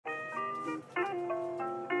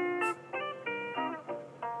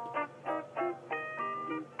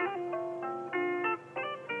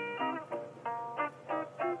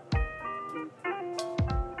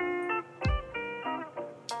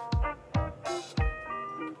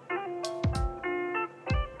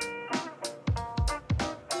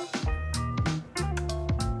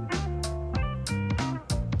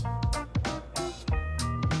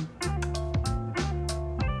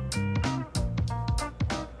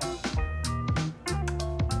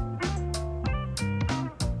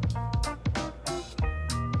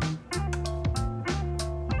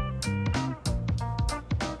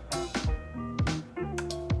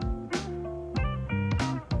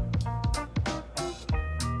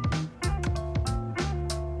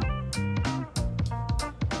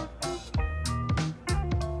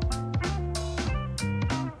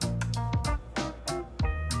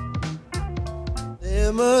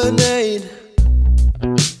Lemonade,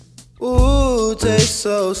 ooh, tastes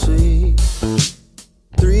so sweet.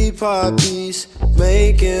 3 poppies,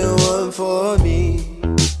 making one for me.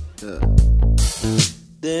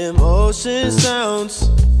 Them ocean sounds,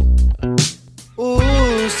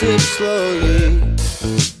 ooh, sip slowly.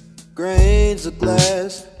 Grains of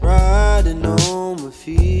glass riding on my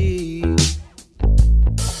feet.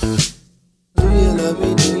 Do you love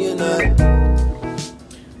me, do you not?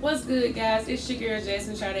 What's good, guys? It's your girl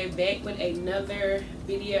Jasmine Styles back with another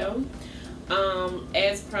video.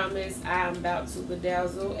 As promised, I'm about to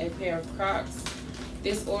bedazzle a pair of Crocs.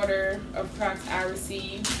 This order of Crocs I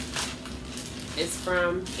received is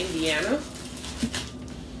from Indiana.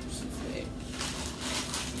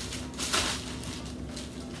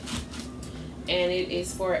 And it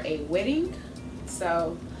is for a wedding.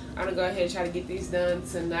 So I'm gonna go ahead and try to get these done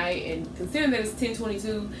tonight. And considering that it's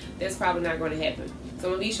 10/22, that's probably not going to happen. So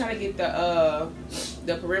I'm at least try to get the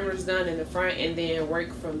perimeters done in the front and then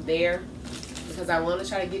work from there, because I want to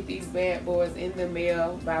try to get these bad boys in the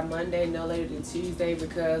mail by Monday, no later than Tuesday,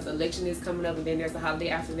 because election is coming up and then there's a holiday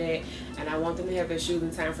after that, and I want them to have their shoes in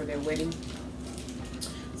time for their wedding.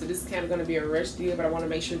 So this is kind of going to be a rush deal, but I want to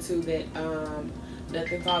make sure too that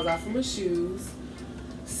nothing falls off from my shoes.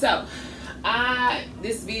 So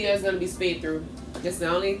this video is going to be sped through. This is the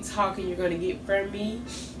only talking you're going to get from me.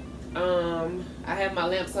 I have my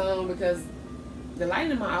lamps on because the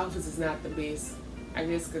lighting in my office is not the best. I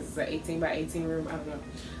guess because it's an 18 by 18 room. I don't know.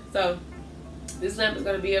 So this lamp is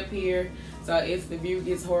going to be up here. So if the view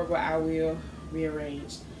gets horrible, I will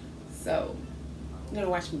rearrange. So you're going to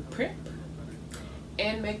watch me prep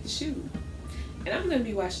and make the shoe. And I'm going to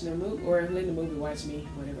be watching a movie, or letting the movie watch me,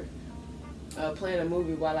 whatever. Playing a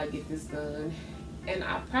movie while I get this done. And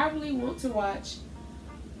I probably want to watch,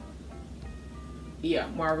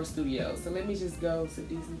 Marvel Studios. So let me just go to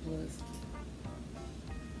Disney Plus.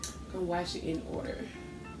 Gonna watch it in order.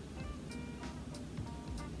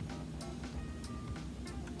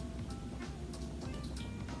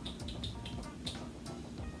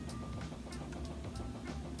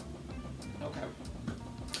 Okay.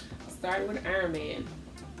 Starting with Iron Man.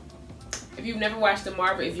 If you've never watched the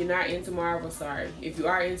Marvel, if you're not into Marvel, sorry. If you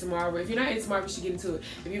are into Marvel, if you're not into Marvel, you should get into it.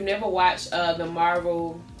 If you've never watched the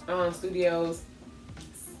Marvel Studios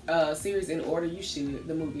series in order, you should.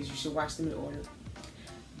 The movies, you should watch them in order.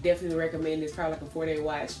 Definitely recommend it. It's probably like a 4-day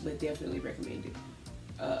watch, but definitely recommend it.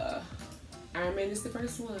 Iron Man is the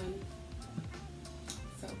first one.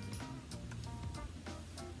 So.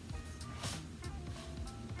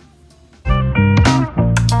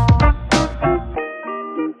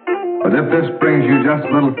 But if this brings you just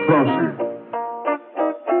a little closer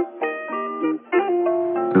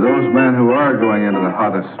to those men who are going into the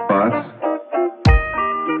hottest spots,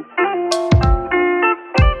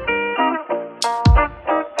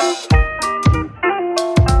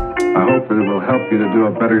 I hope that it will help you to do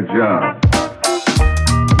a better job.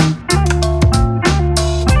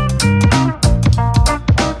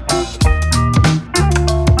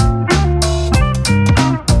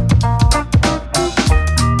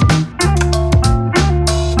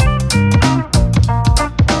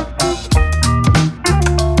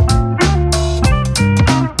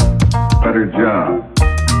 Better job.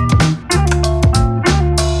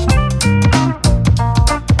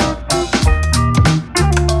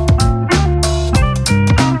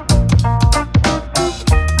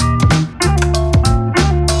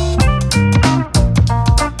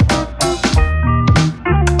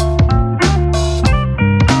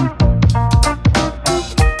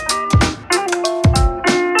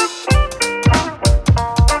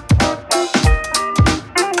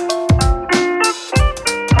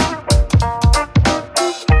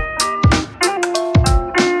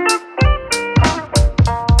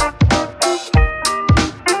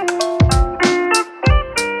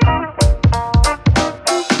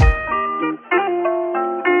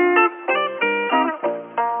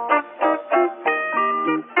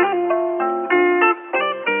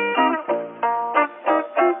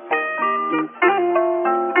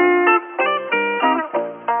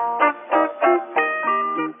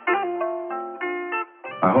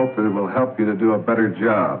 I hope that it will help you to do a better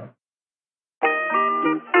job.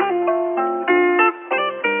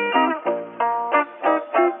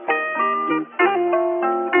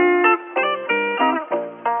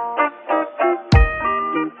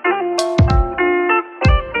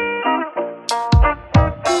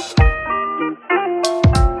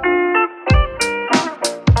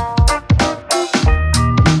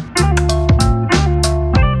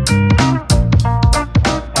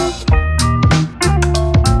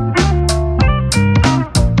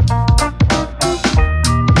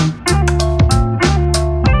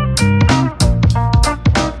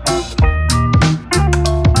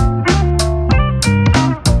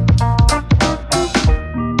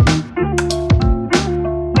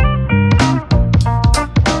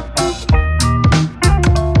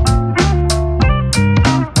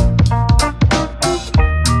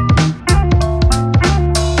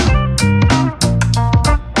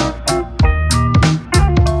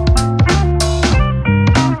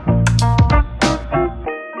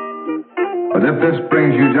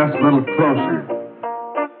 just a little closer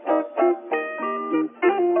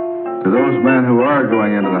to those men who are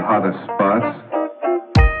going into the hottest spots.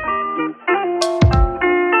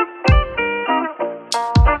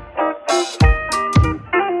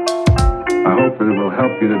 I hope that it will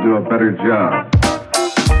help you to do a better job.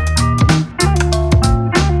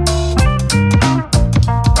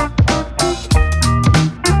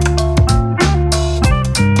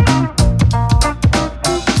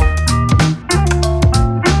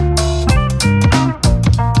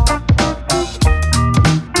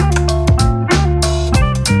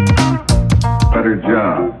 Better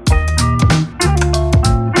job.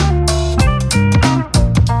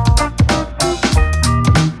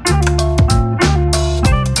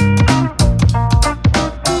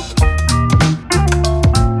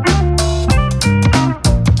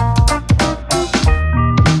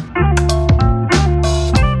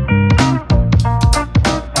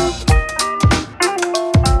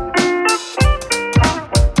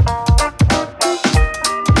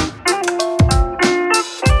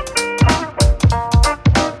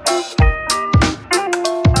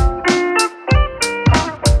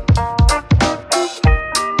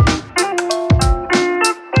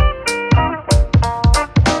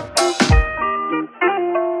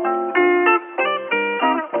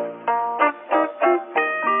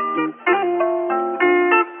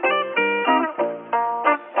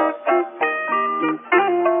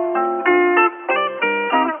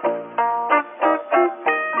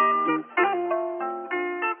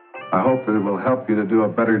 I hope that it will help you to do a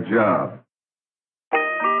better job.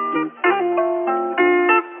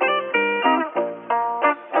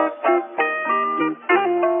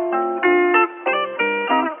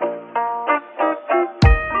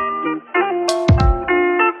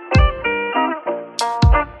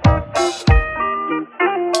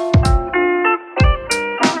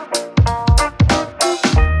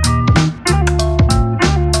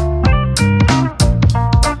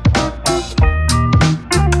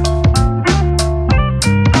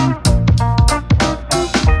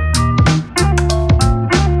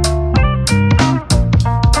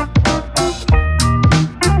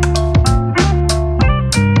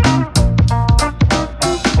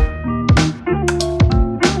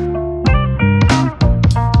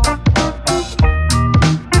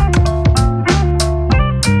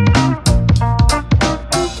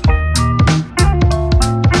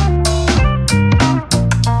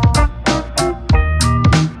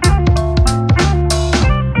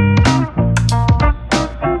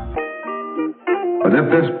 But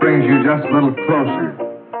if this brings you just a little closer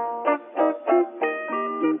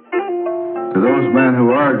to those men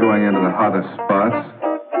who are going into the hottest spots,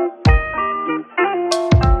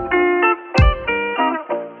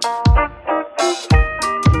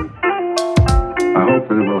 I hope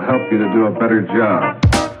that it will help you to do a better job.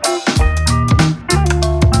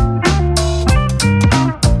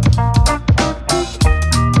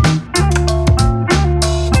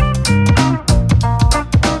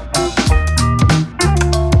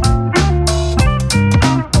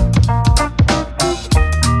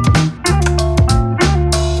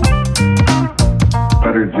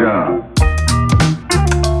 Better job.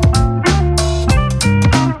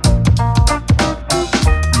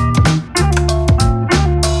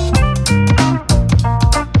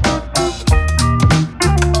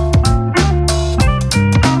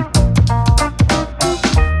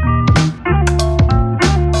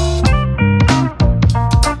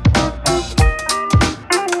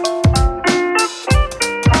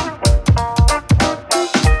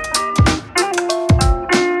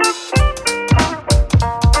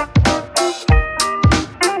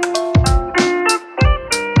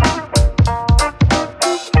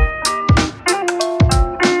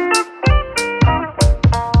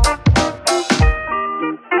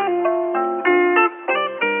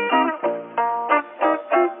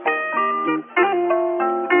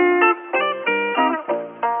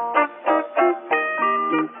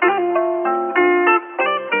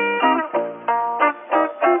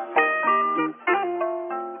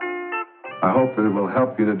 I hope that it will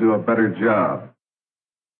help you to do a better job.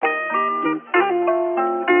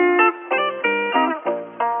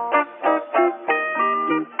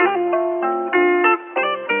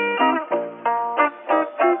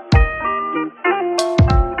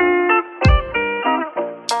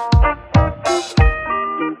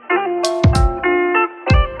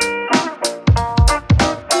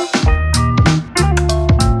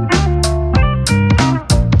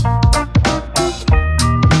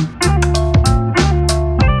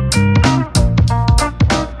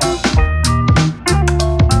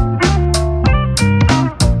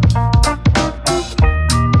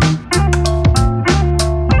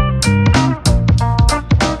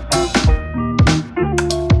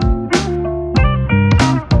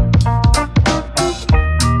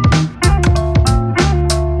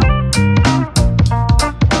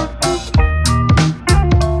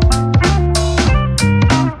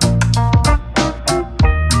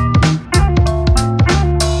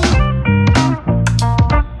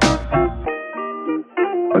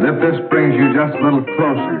 if this brings you just a little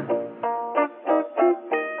closer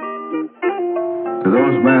to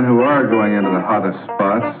those men who are going into the hottest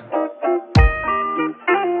spots,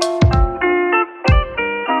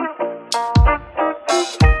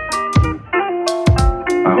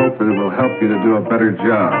 I hope that it will help you to do a better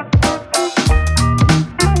job.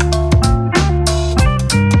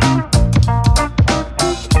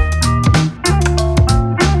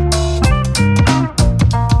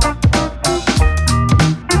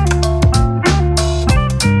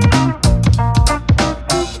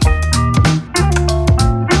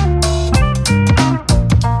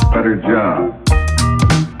 Better job.